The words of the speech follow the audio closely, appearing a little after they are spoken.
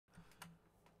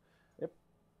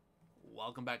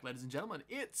Welcome back, ladies and gentlemen.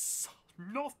 It's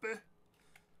Northby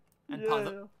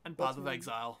and Path of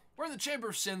Exile. We're in the Chamber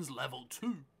of Sins level 2.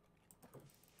 And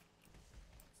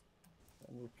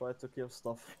we try to kill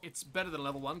stuff. It's better than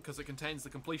level 1 because it contains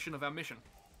the completion of our mission.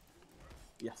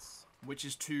 Yes. Which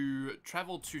is to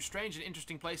travel to strange and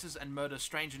interesting places and murder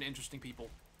strange and interesting people.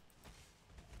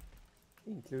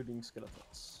 Including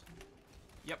skeletons.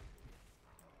 Yep.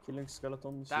 Killing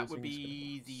skeletons. That would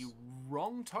be the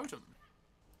wrong totem.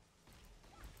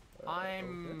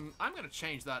 I'm gonna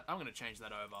change that. I'm gonna change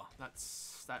that over. That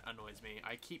annoys me.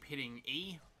 I keep hitting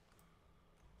E.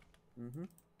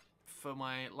 For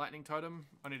my lightning totem.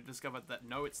 I need to discover that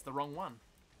no, it's the wrong one.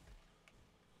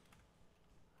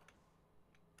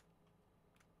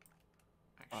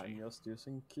 Actually, I'm just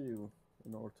using Q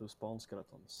in order to spawn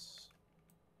skeletons.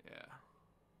 Yeah.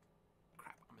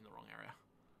 Crap, I'm in the wrong area.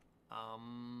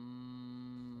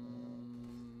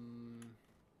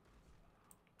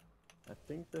 I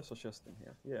think there's a chest in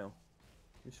here. Yeah.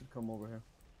 You should come over here.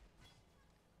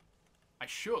 I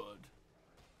should?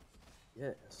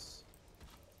 Yes.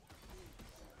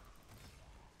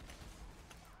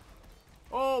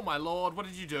 Oh my lord, what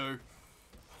did you do?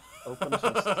 Open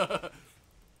chest.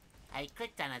 I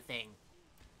clicked on a thing.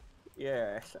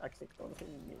 Yes, I clicked on a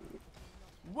thing.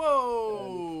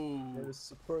 Whoa!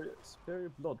 There's superior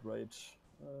blood rage.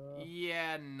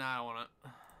 Yeah, no, I don't want it.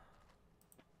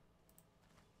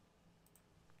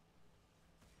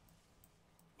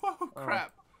 Oh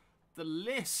crap! The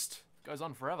list goes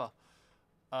on forever.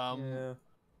 Yeah.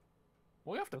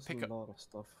 We have to pick a lot of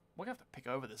stuff. We have to pick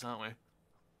over this, aren't we?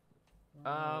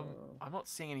 I'm not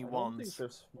seeing any wands. I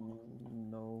don't think there's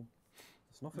no.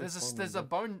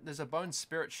 There's a bone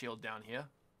spirit shield down here.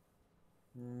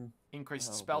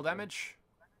 Increased spell damage.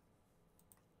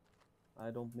 I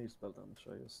don't need spell damage.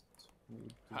 I just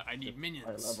need. I need minions.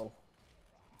 Higher level.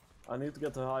 I need to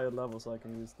get to a higher level so I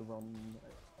can use the one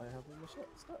I have in my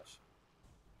stash.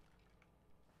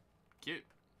 Cute.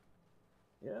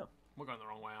 Yeah. We're going the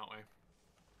wrong way, aren't we?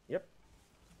 Yep.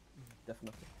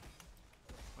 Definitely.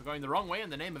 We're going the wrong way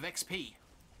in the name of XP.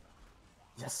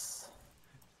 Yes.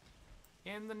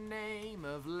 In the name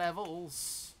of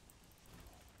levels.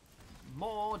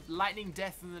 More lightning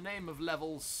death in the name of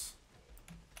levels.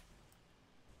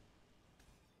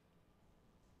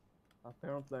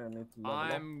 Apparently I need to level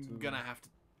I'm gonna have to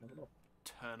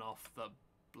turn off the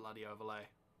bloody overlay.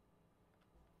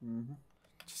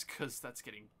 Just because that's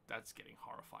getting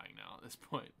horrifying now at this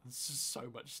point. There's just so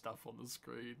much stuff on the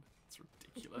screen. It's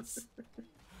ridiculous.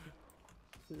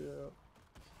 Yeah.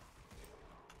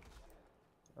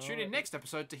 Tune in next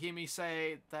episode to hear me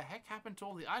say, the heck happened to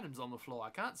all the items on the floor?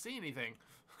 I can't see anything.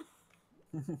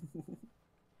 No,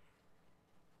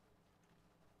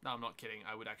 I'm not kidding.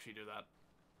 I would actually do that.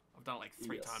 I've done it like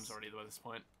 3 times already by this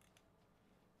point.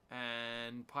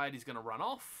 And Piety's going to run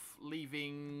off,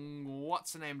 leaving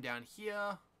what's-her-name down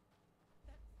here.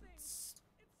 It's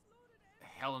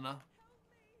Helena.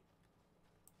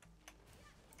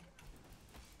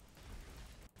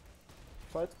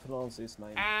 Try to pronounce his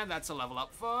name. And that's a level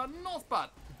up for Northby.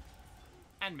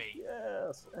 And me.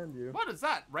 Yes, and you. What is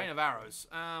that? Rain of arrows.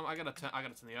 I gotta turn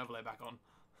the overlay back on.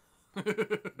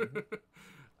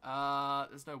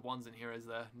 There's no wands in here, is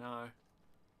there? No.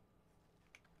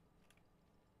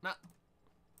 Nah.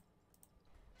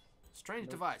 Strange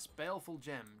device. Baleful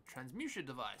gem. Transmutation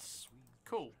device.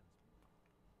 Cool.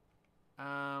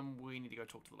 We need to go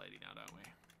talk to the lady now, don't we?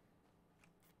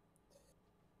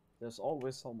 There's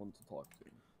always someone to talk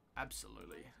to.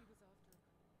 Absolutely.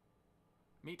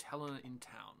 Meet Helena in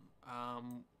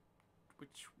town.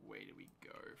 Which way do we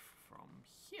go from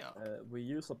here? We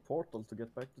use a portal to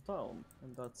get back to town,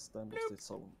 and that's the end of this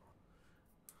zone.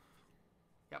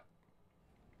 Yep.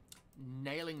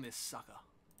 Nailing this sucker.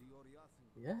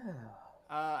 Yeah.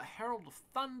 Herald of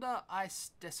Thunder, Ice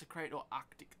Desecrate, or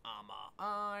Arctic Armor.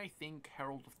 I think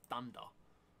Herald of Thunder.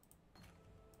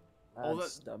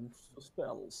 Adds damage to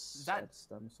spells.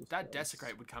 That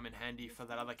Desecrate would come in handy for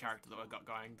that other character that we've got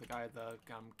going. The guy, the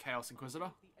Chaos Inquisitor.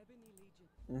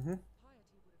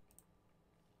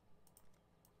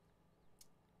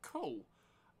 Cool.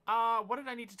 What did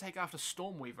I need to take after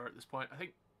Stormweaver at this point? I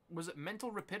think, was it Mental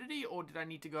Rapidity, or did I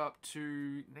need to go up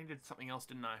to... I needed something else,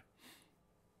 didn't I?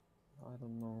 I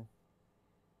don't know.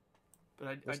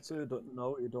 But Just so you don't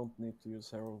know, you don't need to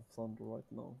use Herald of Thunder right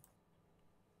now.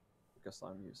 Because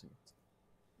I'm using it.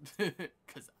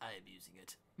 Because I'm using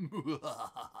it.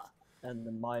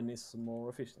 And mine is more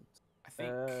efficient. I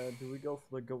think... do we go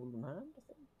for the Golden Hand, I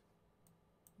think?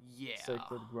 Yeah.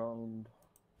 Sacred Ground.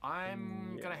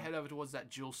 I'm going to head over towards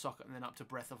that Jewel Socket and then up to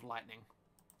Breath of Lightning.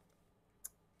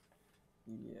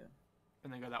 Yeah.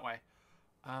 And then go that way.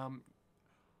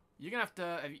 You're gonna have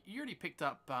to. You already picked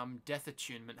up Death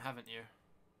Attunement, haven't you?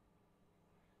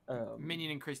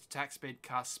 Minion increased attack speed,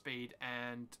 cast speed,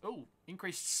 and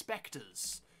increased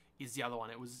specters is the other one.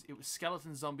 It was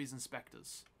skeleton, zombies, and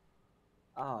specters.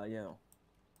 Ah, yeah.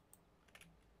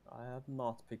 I have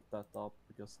not picked that up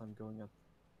because I'm going a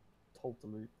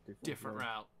totally different way.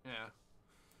 Route. Yeah.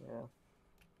 Yeah.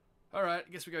 All right.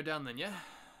 I guess we go down then. Yeah.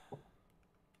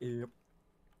 Yep.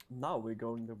 Now we're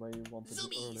going the way you wanted it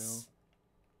earlier.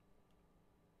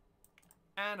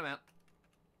 And I'm out.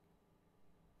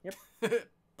 Yep.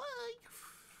 Bye.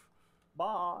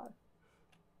 Bye.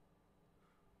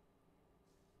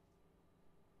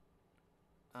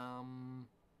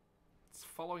 It's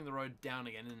following the road down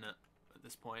again, isn't it? At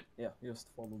this point. Yeah, just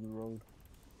follow the road.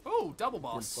 Oh, double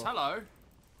boss. Hello.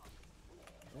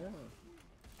 Yeah.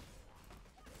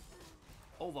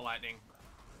 All the lightning.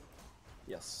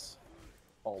 Yes.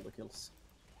 All the kills.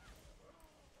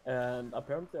 And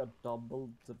apparently I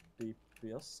doubled the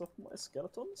DPS of my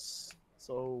skeletons.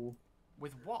 So...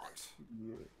 With what?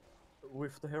 Yeah,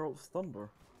 with the Herald of Thunder.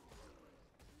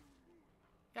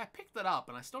 Yeah, I picked that up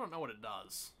and I still don't know what it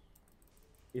does.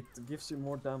 It gives you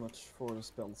more damage for the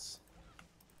spells.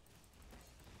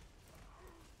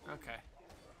 Okay.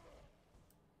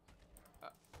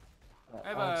 I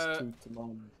have 2 to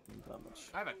 9 damage.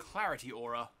 I have a clarity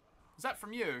aura. Is that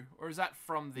from you? Or is that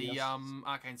from the Yes.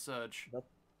 Arcane Surge?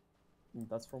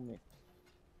 That's from me.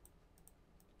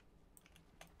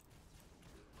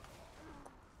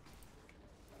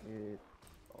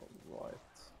 Alright.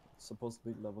 It's supposed to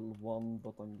be level 1,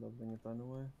 but I'm leveling it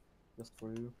anyway. Just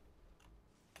for you.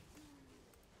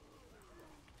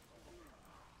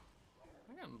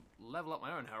 I can level up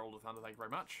my own Herald of Thunder, thank you very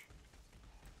much.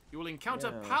 You will encounter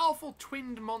Yeah. powerful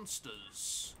twinned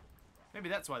monsters. Maybe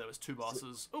that's why there was 2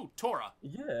 bosses. Ooh, Tora.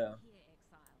 Yeah.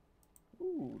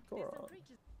 Ooh, Tora.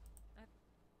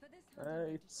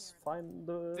 It's find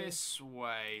the... This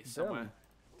way somewhere.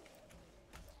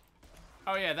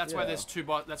 Oh yeah, that's why there's 2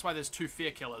 that's why there's 2 fear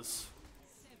killers.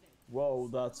 Whoa,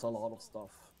 that's a lot of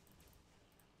stuff.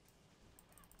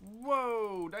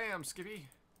 Whoa, damn, Skippy.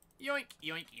 Yoink,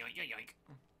 yoink, yoink, yoink, yoink.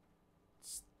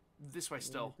 It's this way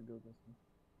still. We need to go this way.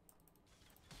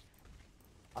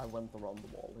 I went around the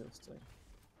wall here, so...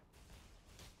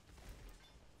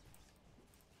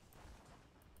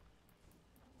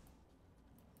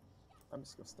 I'm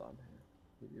just gonna stand here,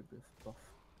 give you a bit of buff.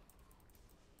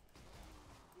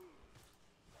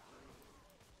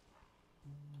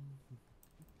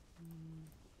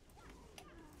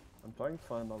 I'm trying to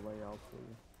find a way out for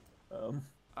you.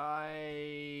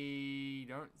 I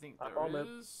don't think I found there it.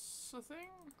 is a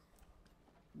thing.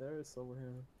 There is over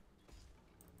here.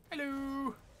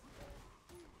 Hello.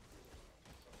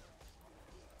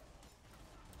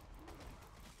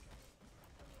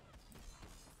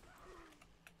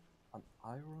 An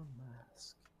iron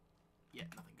mask. Yeah,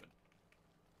 nothing good.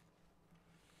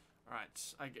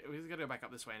 Alright, we gotta go back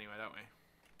up this way anyway, don't we?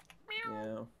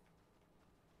 Yeah.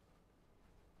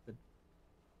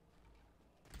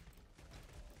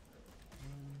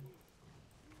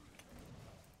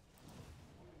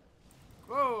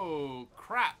 Whoa,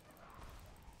 crap!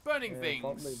 Burning Yeah, things!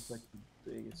 probably it's like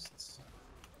the biggest.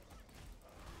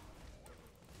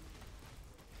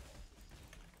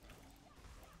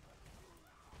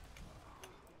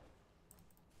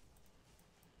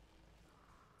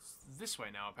 It's this way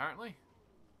now, apparently.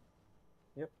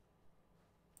 Yep.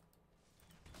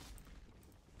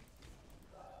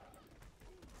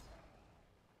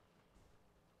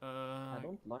 I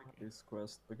don't like this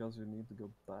quest because you need to go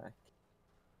back.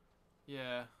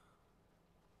 Yeah.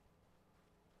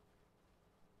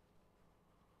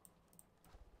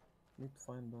 Need to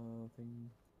find the thing.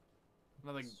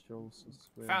 Another. Shows us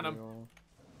where Found they 'em. are.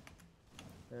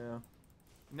 Yeah.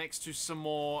 Next to some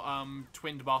more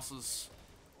twinned bosses.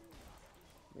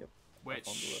 Yep. I found the Which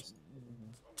rest.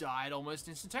 died almost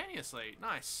instantaneously.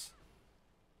 Nice.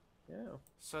 Yeah.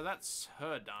 So that's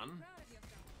her done.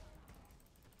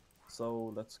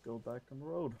 So let's go back on the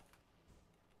road.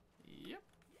 Yep.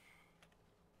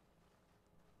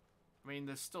 I mean,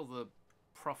 there's still the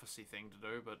prophecy thing to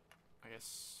do, but I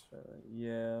guess...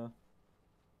 Yeah.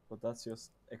 But that's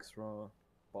just extra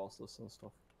bosses and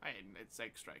stuff. Hey, it's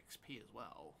extra XP as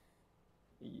well.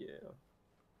 Yeah.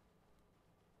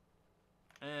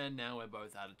 And now we're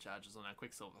both out of charges on our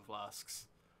Quicksilver flasks.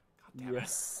 God damn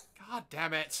Yes. it. God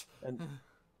damn it.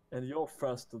 And you're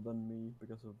faster than me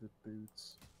because of the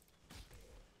boots.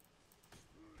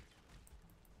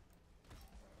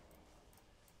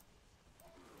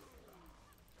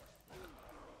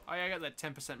 Oh yeah, I got that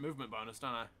 10% movement bonus, don't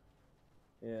I?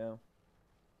 Yeah.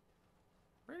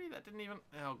 Really? That didn't even...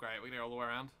 Oh great, we get all the way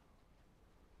around.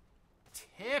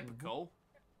 Typical.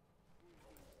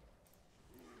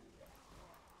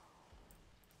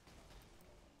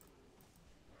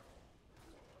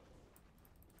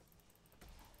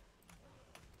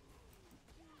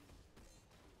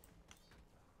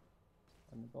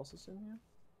 Any bosses in here?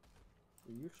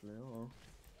 They usually are.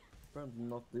 Apparently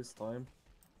not this time.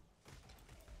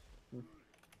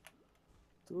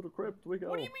 To the crypt we go.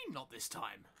 What do you mean not this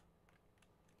time?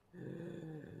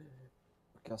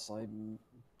 Because I'm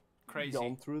Crazy.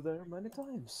 gone through there many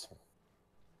times.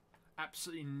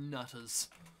 Absolutely nutters.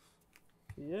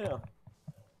 Yeah.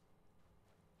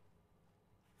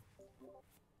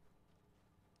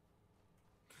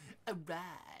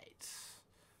 Alright.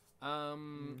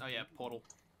 Oh yeah, portal.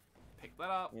 Pick that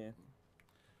up. Yeah.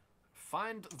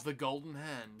 Find the golden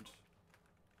hand.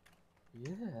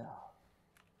 Yeah.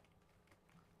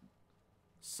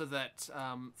 So that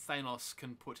Thanos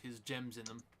can put his gems in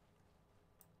them.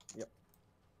 Yep.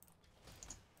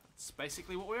 That's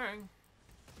basically what we're doing.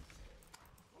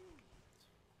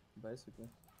 Basically.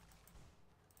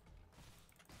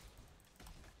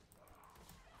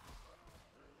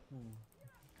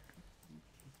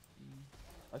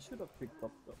 I should have picked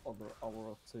up the other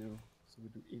Aura too, so we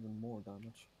do even more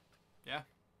damage. Yeah?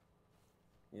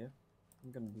 Yeah.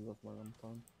 I'm gonna do that one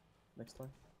time. Next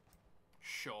time.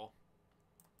 Sure.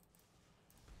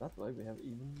 That way we have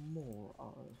even more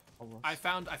Auras. I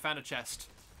found a chest.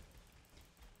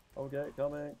 Okay,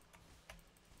 coming.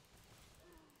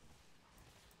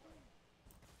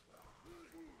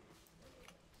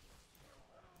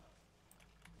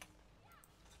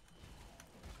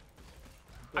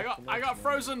 I got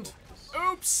frozen.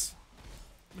 Oops.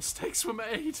 Mistakes were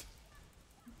made.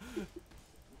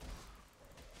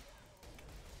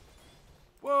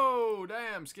 Whoa,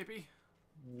 damn, Skippy.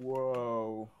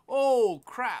 Whoa. Oh,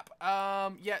 crap.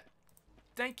 Yeah.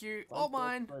 Thank you. All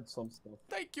mine. Some stuff.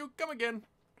 Thank you. Come again.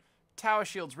 Tower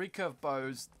shields, recurve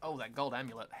bows. Oh, that gold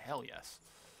amulet. Hell yes.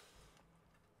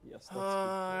 Yes, that's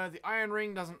good. The iron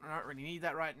ring I don't really need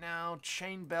that right now.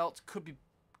 Chain belt could be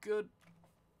good.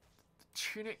 The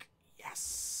tunic,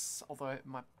 yes. Although it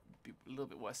might be a little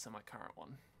bit worse than my current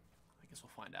one. I guess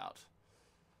we'll find out.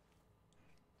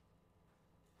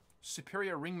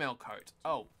 Superior ringmail coat.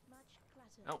 Oh.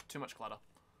 Oh, too much clutter.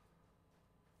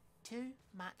 Too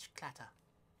much clutter.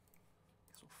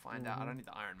 Guess we'll find out. I don't need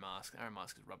the iron mask. The iron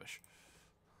mask is rubbish.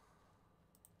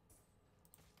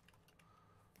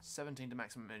 17 to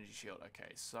maximum energy shield.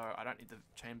 Okay, so I don't need the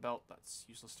chain belt. That's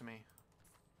useless to me.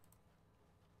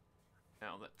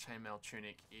 Now that chainmail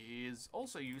tunic is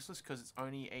also useless because it's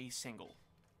only a single.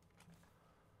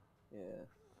 Yeah.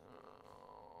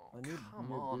 Oh, I need come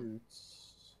new on. boots.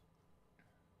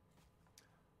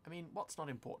 I mean, what's not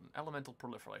important? Elemental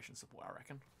proliferation support, I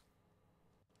reckon.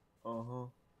 Uh-huh.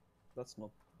 That's not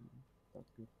that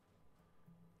good.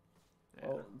 Yeah.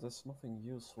 Oh, there's nothing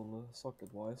useful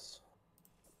socket-wise.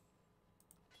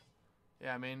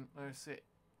 Yeah, I mean, let's see.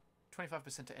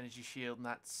 25% to energy shield, and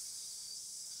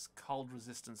that's cold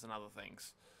resistance and other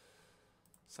things.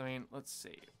 So, I mean, let's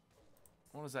see.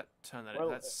 What does that turn that into?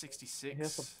 That's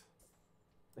 66.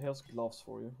 Here's gloves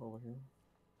for you over here,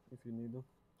 if you need them.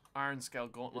 Iron scale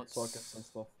gauntlets. With sockets and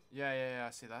stuff. Yeah,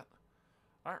 I see that.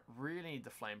 I don't really need the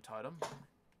flame totem.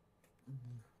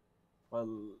 Well,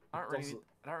 I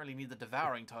don't really need the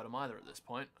devouring totem either at this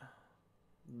point.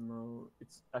 No,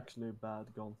 it's actually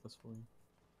bad gauntlets for you.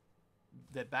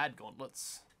 They're bad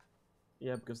gauntlets.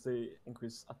 Yeah, because they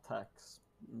increase attacks,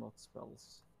 not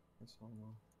spells. That's all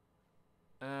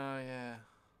now. Yeah.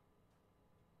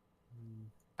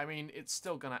 I mean, it's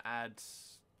still gonna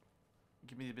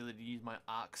give me the ability to use my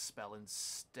arc spell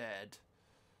instead.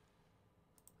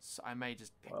 So I may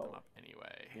just pick them up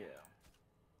anyway. Yeah.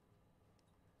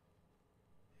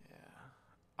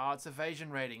 Oh, it's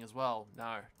evasion rating as well.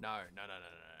 No. Yeah,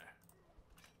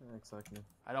 exactly.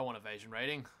 I don't want evasion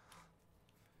rating.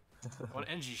 I want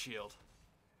energy shield.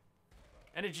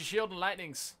 Energy shield and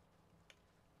lightnings.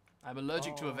 I'm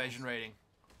allergic to evasion rating.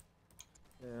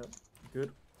 Yeah,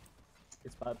 good.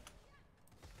 It's bad.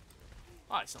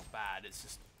 Oh, it's not bad. It's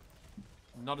just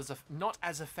not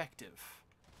as effective.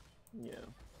 Yeah.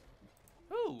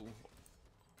 Ooh.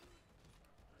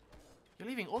 You're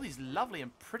leaving all these lovely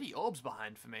and pretty orbs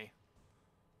behind for me.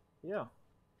 Yeah.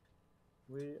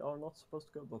 We are not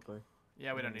supposed to go that way.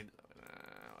 Yeah, we don't need...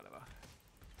 whatever.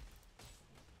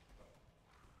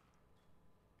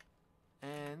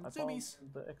 And zoomies.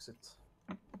 Found the exit.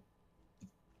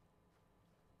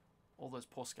 All those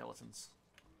poor skeletons.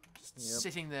 Just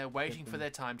sitting there waiting for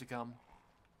their time to come.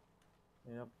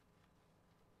 Yep.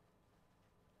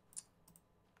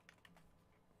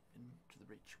 Into the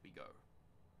reach we go.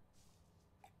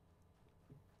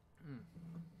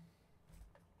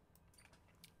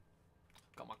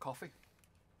 Got my coffee.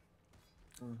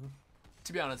 Mm-hmm.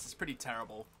 To be honest, it's pretty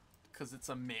terrible because it's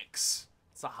a mix.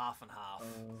 It's a half and half.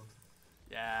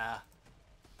 Yeah.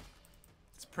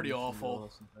 It's pretty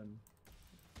awful.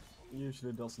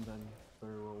 Usually doesn't end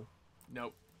very well.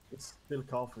 Nope. It's still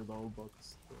coffee though, but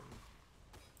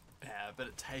yeah, but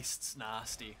it tastes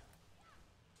nasty.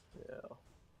 Yeah.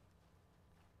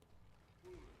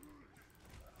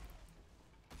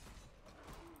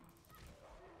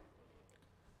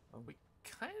 We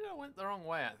kind of went the wrong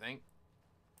way, I think.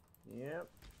 Yep.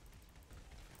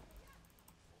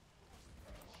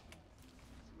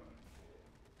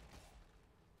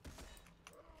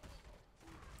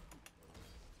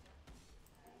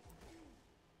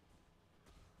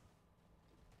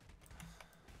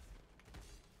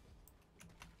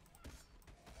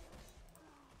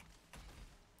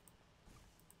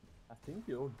 I think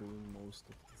you're doing most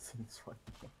of the things right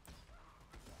now.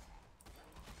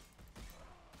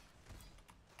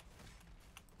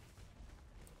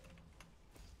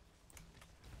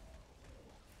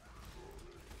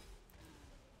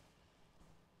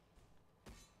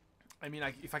 I mean,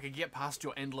 if I could get past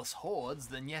your endless hordes,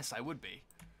 then yes, I would be.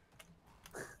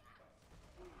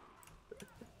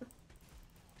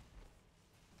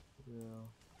 Yeah.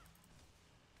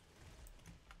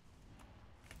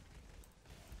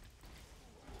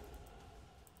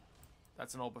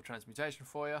 That's an orb of transmutation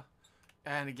for you.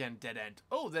 And again, dead end.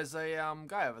 Oh, there's a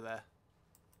guy over there.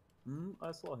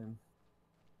 I saw him.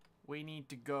 We need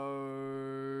to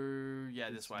go...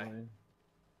 yeah, this way.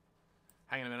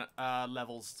 Hang on a minute.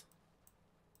 Levels.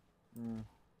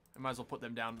 I might as well put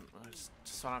them down just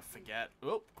so I don't forget.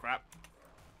 Oh, crap.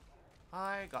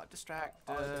 I got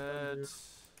distracted. Too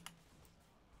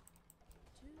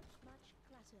much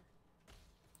clutter.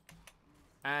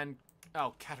 And,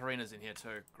 oh, Katarina's in here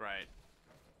too. Great.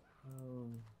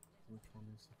 Which one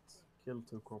is it? Kill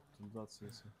 2 corrupted, that's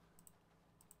easy.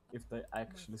 If they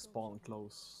actually spawn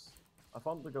close. I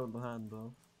found the golden hand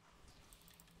though.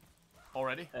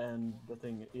 Already? And the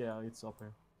thing, yeah, it's up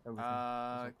here. Everything is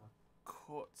up here.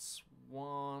 Quartz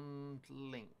wand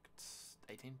linked.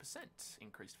 18%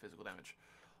 increased physical damage.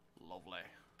 Lovely.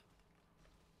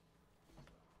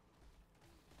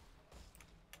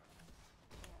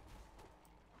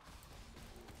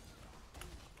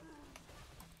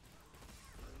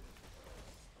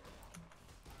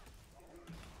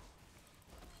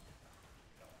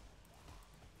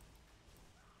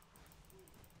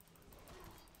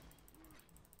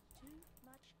 Too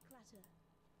much clutter.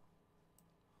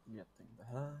 Getting the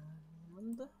hand.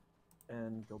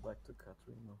 And go back to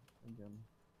Katarina again.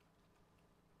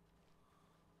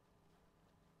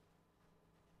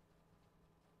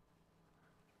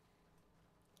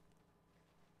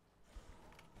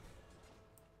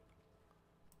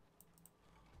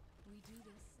 We do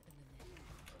this in the name.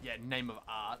 Yeah, name of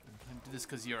art. You do this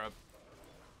because you're a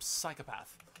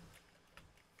psychopath.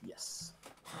 Yes.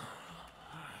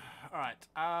 Alright,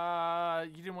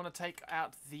 you didn't want to take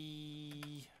out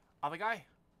the other guy?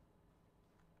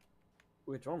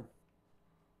 Which one?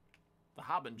 The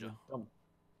Harbinger.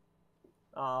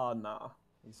 Nah.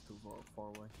 He's too far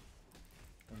away.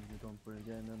 And you don't really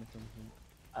gain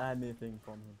anything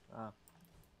from him.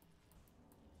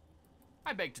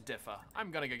 I beg to differ. I'm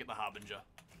gonna go get the Harbinger.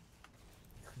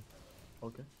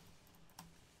 Okay.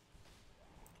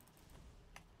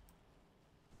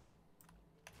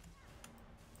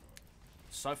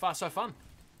 So far, so fun.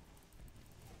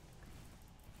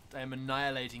 I am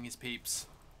annihilating his peeps.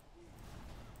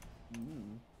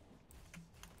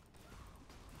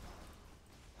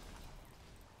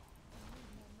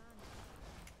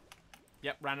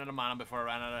 Yep, ran out of mana before I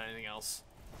ran out of anything else.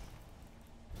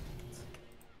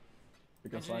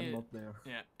 Because I'm not there.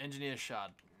 Yeah, Engineer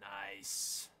Shard.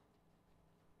 Nice.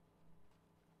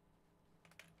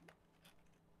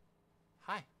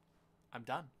 Hi. I'm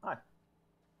done. Hi.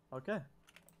 Okay.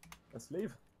 Let's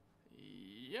leave.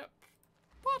 Yep.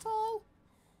 Bottle.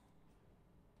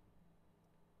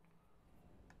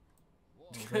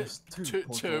 There's two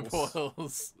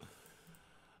portals.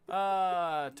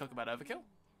 Talk about overkill.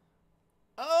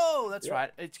 Oh, that's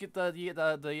right. It's you get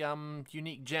the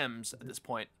unique gems at this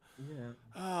point. Yeah.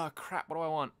 Oh crap! What do I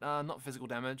want? Not physical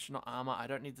damage, not armor. I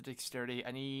don't need the dexterity.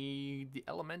 I need the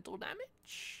elemental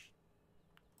damage.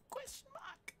 Question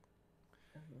mark.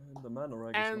 The mana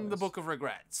rag And is the nice. Book of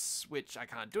Regrets, which I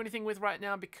can't do anything with right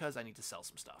now because I need to sell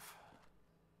some stuff.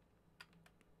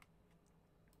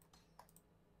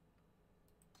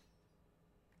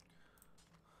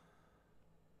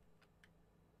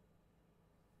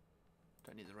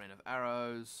 Don't need the Rain of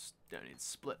Arrows. Don't need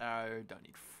Split Arrow. Don't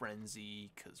need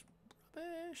Frenzy, because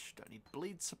Rubbish. Don't need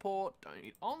bleed support. Don't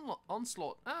need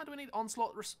onslaught. Do we need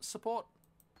onslaught support?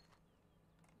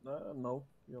 No,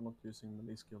 you're not using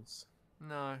melee skills.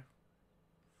 No.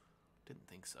 Didn't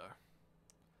think so.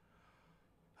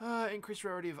 Increased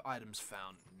rarity of items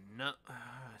found. No.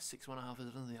 6.5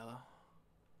 is than the other.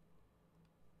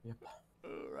 Yep.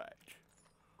 Alright.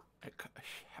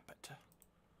 Habit.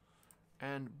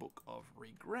 And Book of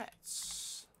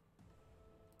Regrets.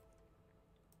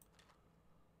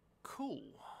 Cool.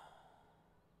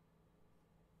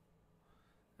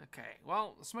 Okay,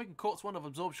 well, the Smoking Quartz Wand of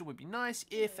Absorption would be nice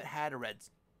if it had a red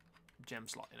gem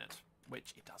slot in it,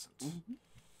 which it doesn't. Mm-hmm.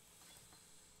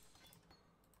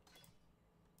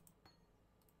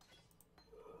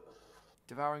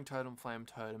 Devouring Totem, Flame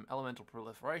Totem, Elemental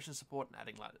Proliferation Support, and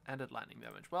added lightning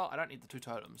damage. Well, I don't need the 2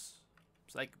 totems,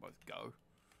 so they can both go.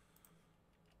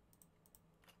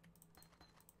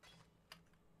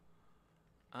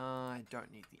 I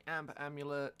don't need the Amber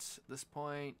Amulet at this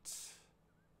point.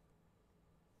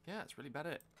 Yeah, that's really about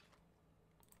it.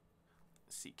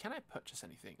 Let's see, can I purchase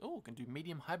anything? Oh, can do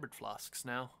medium hybrid flasks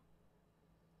now.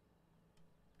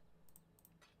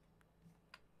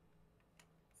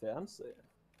 Fancy.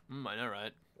 I know,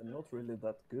 right? They're not really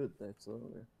that good, that's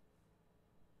only.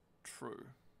 True.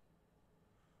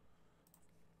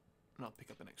 And I'll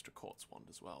pick up an extra quartz wand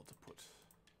as well to put.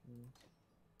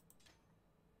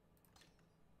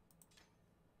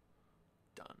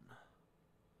 Done.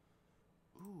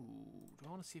 Ooh, do I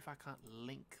want to see if I can't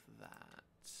link that?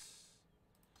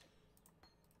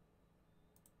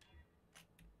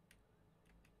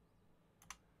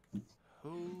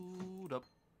 Hold up.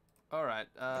 Alright,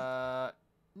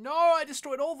 no, I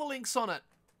destroyed all the links on it.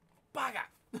 Bugger.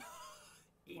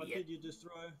 What did you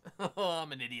destroy? Oh,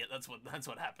 I'm an idiot. That's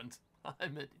what happened.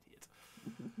 I'm an idiot.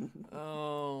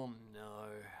 Oh no.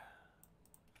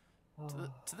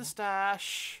 To the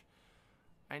stash.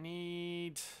 I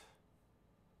need.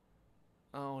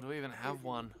 Oh, do we even have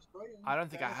one? I don't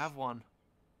think I have one.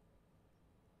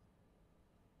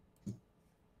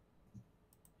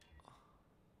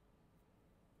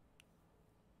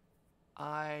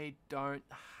 I don't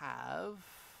have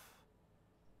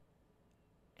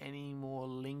any more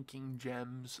linking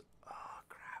gems. Oh,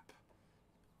 crap.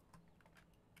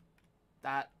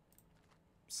 That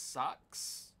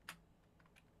sucks.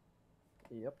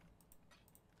 Yep.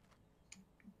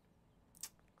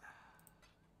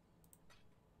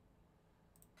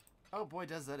 Oh boy,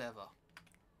 does that ever.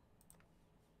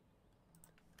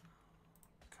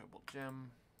 Cobalt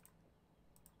gem.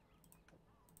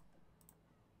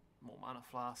 More mana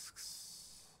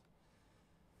flasks.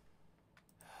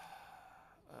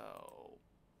 Oh.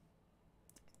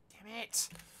 Damn it!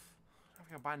 I'm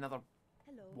gonna buy another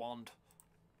Hello. wand.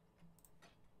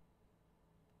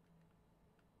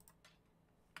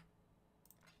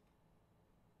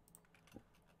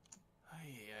 Oh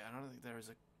yeah, I don't think there is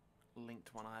a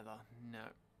linked one either. No.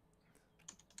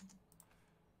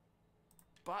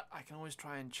 But I can always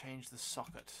try and change the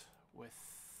socket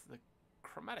with the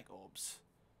chromatic orbs.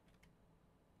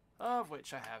 Of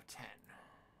which I have 10.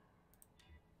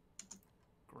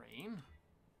 Green.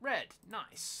 Red.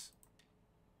 Nice.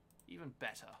 Even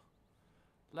better.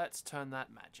 Let's turn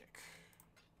that magic.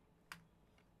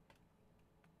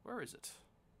 Where is it?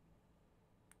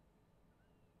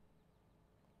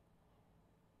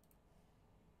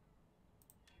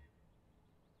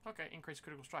 Okay, increase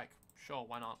critical strike. Sure,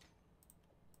 why not?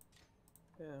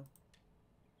 Yeah.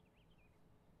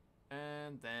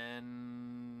 And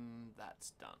then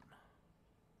that's done.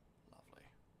 Lovely.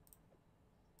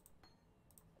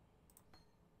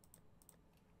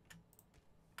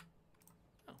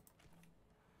 Oh.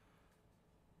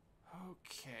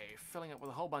 Okay, filling up with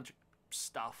a whole bunch of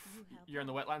stuff. You're in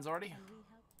the wetlands already? Can we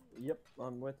help you? Yep,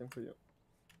 I'm waiting for you.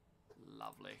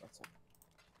 Lovely. That's all.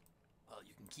 Well,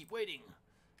 you can keep waiting.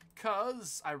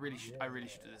 Cause I really should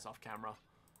do this off camera.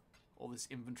 All this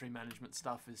inventory management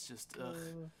stuff is just ugh.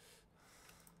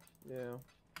 Yeah.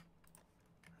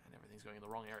 And everything's going in the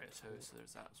wrong area too, so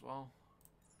there's that as well.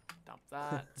 Dump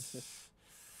that.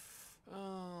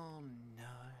 Oh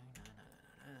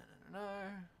no.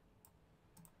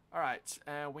 Alright,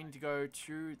 we need to go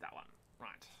to that one.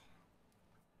 Right.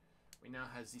 We now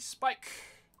has the spike.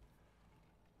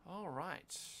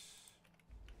 Alright.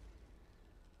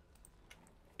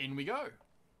 In we go.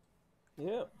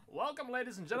 Yeah. Welcome,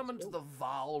 ladies and gentlemen, to the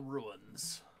Val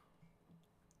Ruins.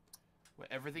 Where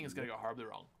everything is going to go horribly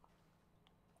wrong.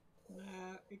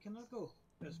 It cannot go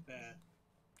as bad.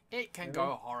 It can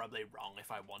go horribly wrong if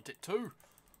I want it to.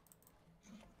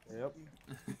 Yep.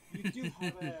 You do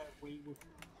have a way with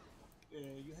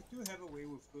you do have a way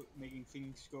with making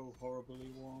things go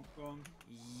horribly wrong.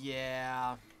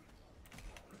 Yeah.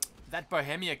 That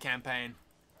Bohemia campaign.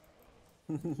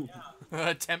 Yeah.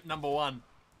 Attempt number 1.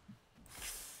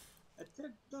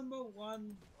 Attempt number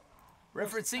 1.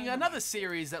 Referencing another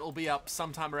series that will be up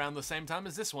sometime around the same time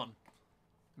as this one.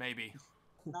 Maybe.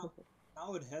 Now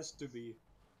it has to be.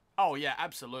 Oh, yeah,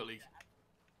 absolutely.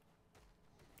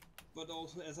 But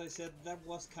also, as I said, that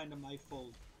was kind of my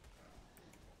fault.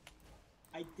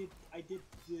 I did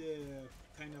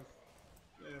kind of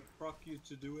proc you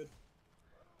to do it.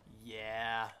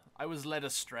 Yeah, I was led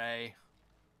astray.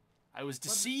 I was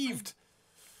deceived.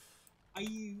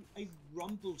 I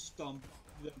rumble stomped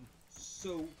them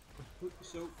so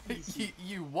easy.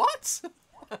 You what?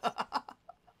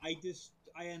 I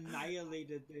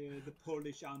annihilated the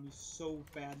Polish army so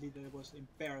badly that it was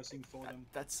embarrassing for them.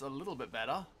 That's a little bit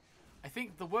better. I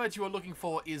think the word you are looking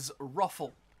for is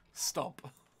ruffle stomp.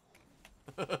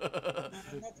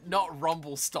 Not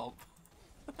rumble stomp.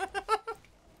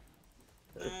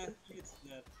 It's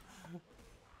that.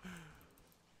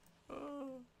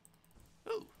 Oh,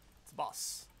 it's a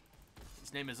boss.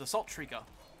 His name is Assault Shrieker.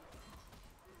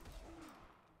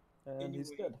 And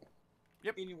he's dead.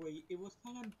 Yep. Anyway, it was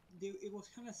kind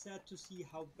of sad to see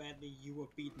how badly you were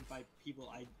beaten by people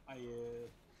I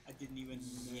didn't even.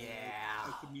 Yeah.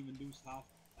 I couldn't even lose half.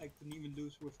 I couldn't even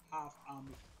lose with half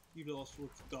army. You lost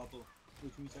with double,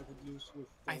 which means I could lose with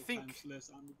 4 times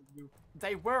less army than you.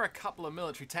 They were a couple of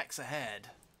military techs ahead.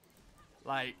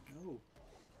 Like. No,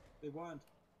 they weren't.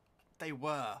 They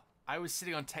were. I was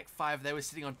sitting on Tech 5, they were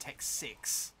sitting on Tech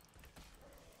 6.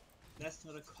 That's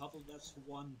not a couple, that's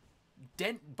one.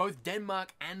 Both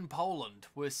Denmark and Poland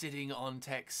were sitting on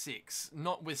Tech 6.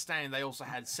 Notwithstanding, they also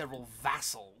had several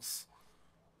vassals.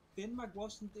 Denmark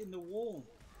wasn't in the war.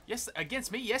 Yes,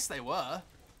 against me, yes they were.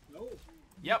 No.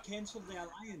 Yep. You canceled the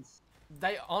alliance.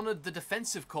 They honored the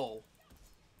defensive call.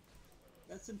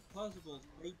 That's impossible.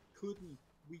 They couldn't.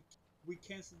 We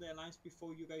canceled the alliance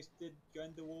before you guys did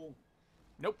join the war.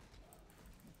 Nope.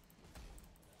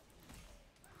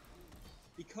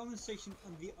 The comment section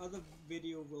on the other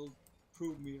video will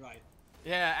prove me right.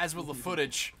 Yeah, as will the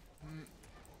footage.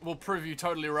 Will prove you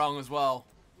totally wrong as well.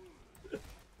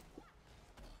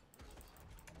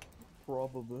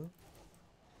 Probably.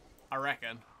 I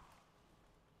reckon.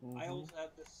 I also have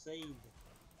the save.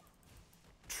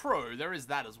 True, there is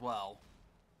that as well.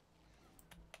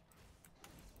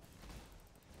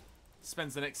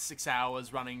 Spends the next 6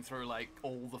 hours running through, like,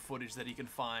 all the footage that he can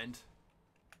find.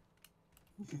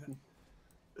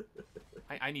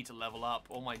 I need to level up.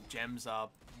 All my gems are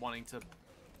wanting to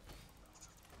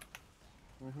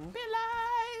be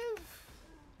alive.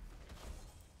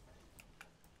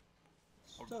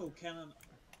 So, Canon,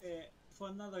 for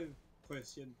another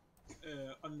question,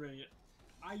 on Reddit,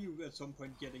 are you at some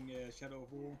point getting Shadow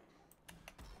of War?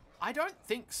 I don't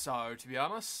think so, to be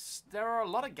honest. There are a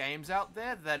lot of games out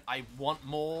there that I want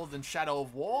more than Shadow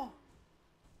of War.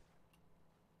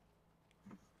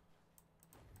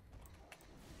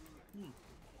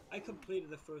 I completed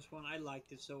the first one. I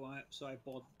liked it, so I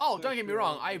bought. Oh, don't get me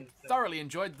wrong. I thoroughly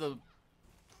enjoyed the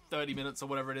 30 minutes or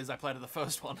whatever it is I played of the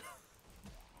first one.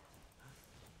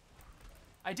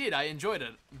 I did. I enjoyed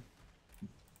it.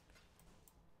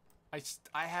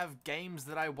 I have games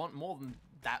that I want more than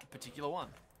that particular one.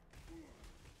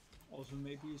 Also,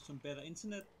 maybe some better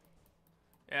internet.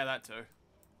 Yeah, that too.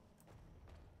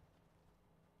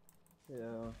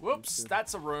 Yeah. Whoops,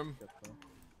 that's a room.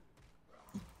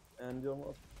 And you're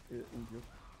not.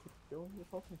 You're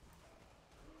talking.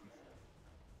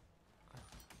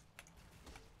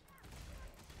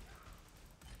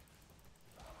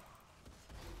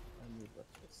 I need that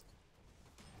chest.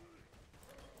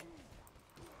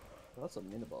 That's a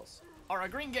mini boss.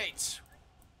 Alright, Green Gate.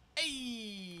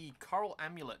 Hey, Coral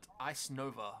Amulet, Ice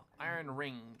Nova, Iron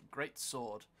Ring, Great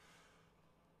Sword.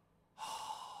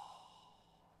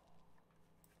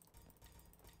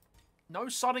 No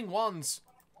sodding ones.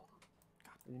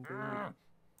 Right.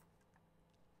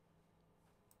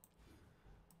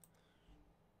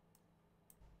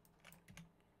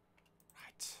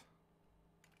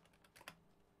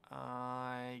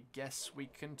 I guess we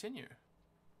continue.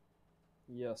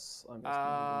 Yes, I'm.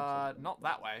 Not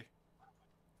that way.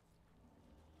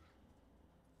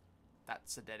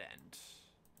 That's a dead end.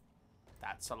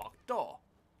 That's a locked door.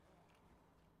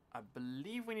 I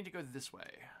believe we need to go this way.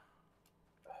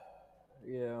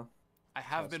 Yeah. I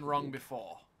have been wrong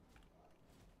before.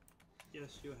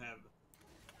 Yes, you have.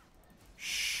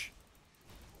 Shh.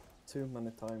 Too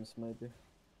many times, maybe.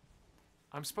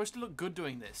 I'm supposed to look good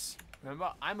doing this.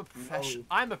 Remember, I'm a professional.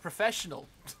 I'm a professional.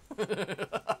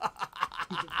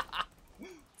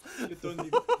 You don't even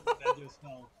do that just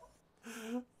now.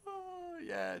 Oh,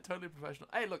 yeah, totally professional.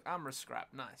 Hey, look, armor scrap.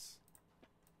 Nice.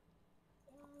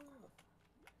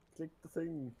 Click the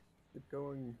thing. Keep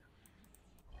going.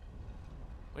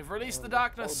 We've released the And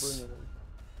darkness. Hellbringer.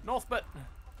 Northbit.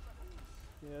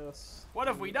 Yes. What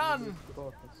have we done? released the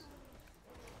darkness.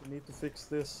 We need to fix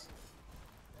this.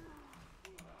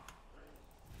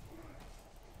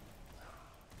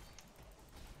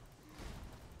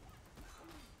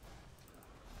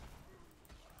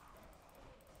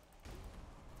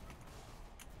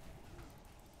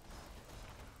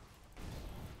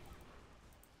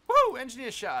 Woo!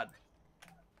 Engineer shard.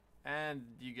 And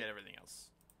you get everything else.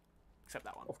 Except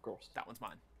that one. Of course. That one's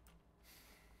mine.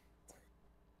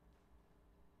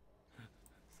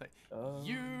 So,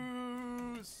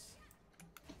 use.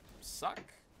 Suck.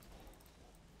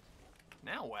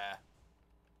 Now where?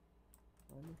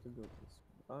 I need to go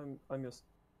this. I'm just.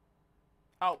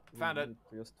 Oh, found it. need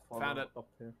to just Found follow it. Up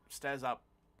here. Stairs up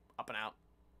and out.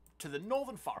 To the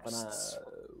northern forests.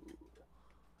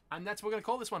 And that's what we're going to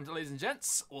call this one, ladies and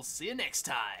gents. We'll see you next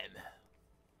time.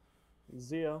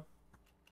 See ya.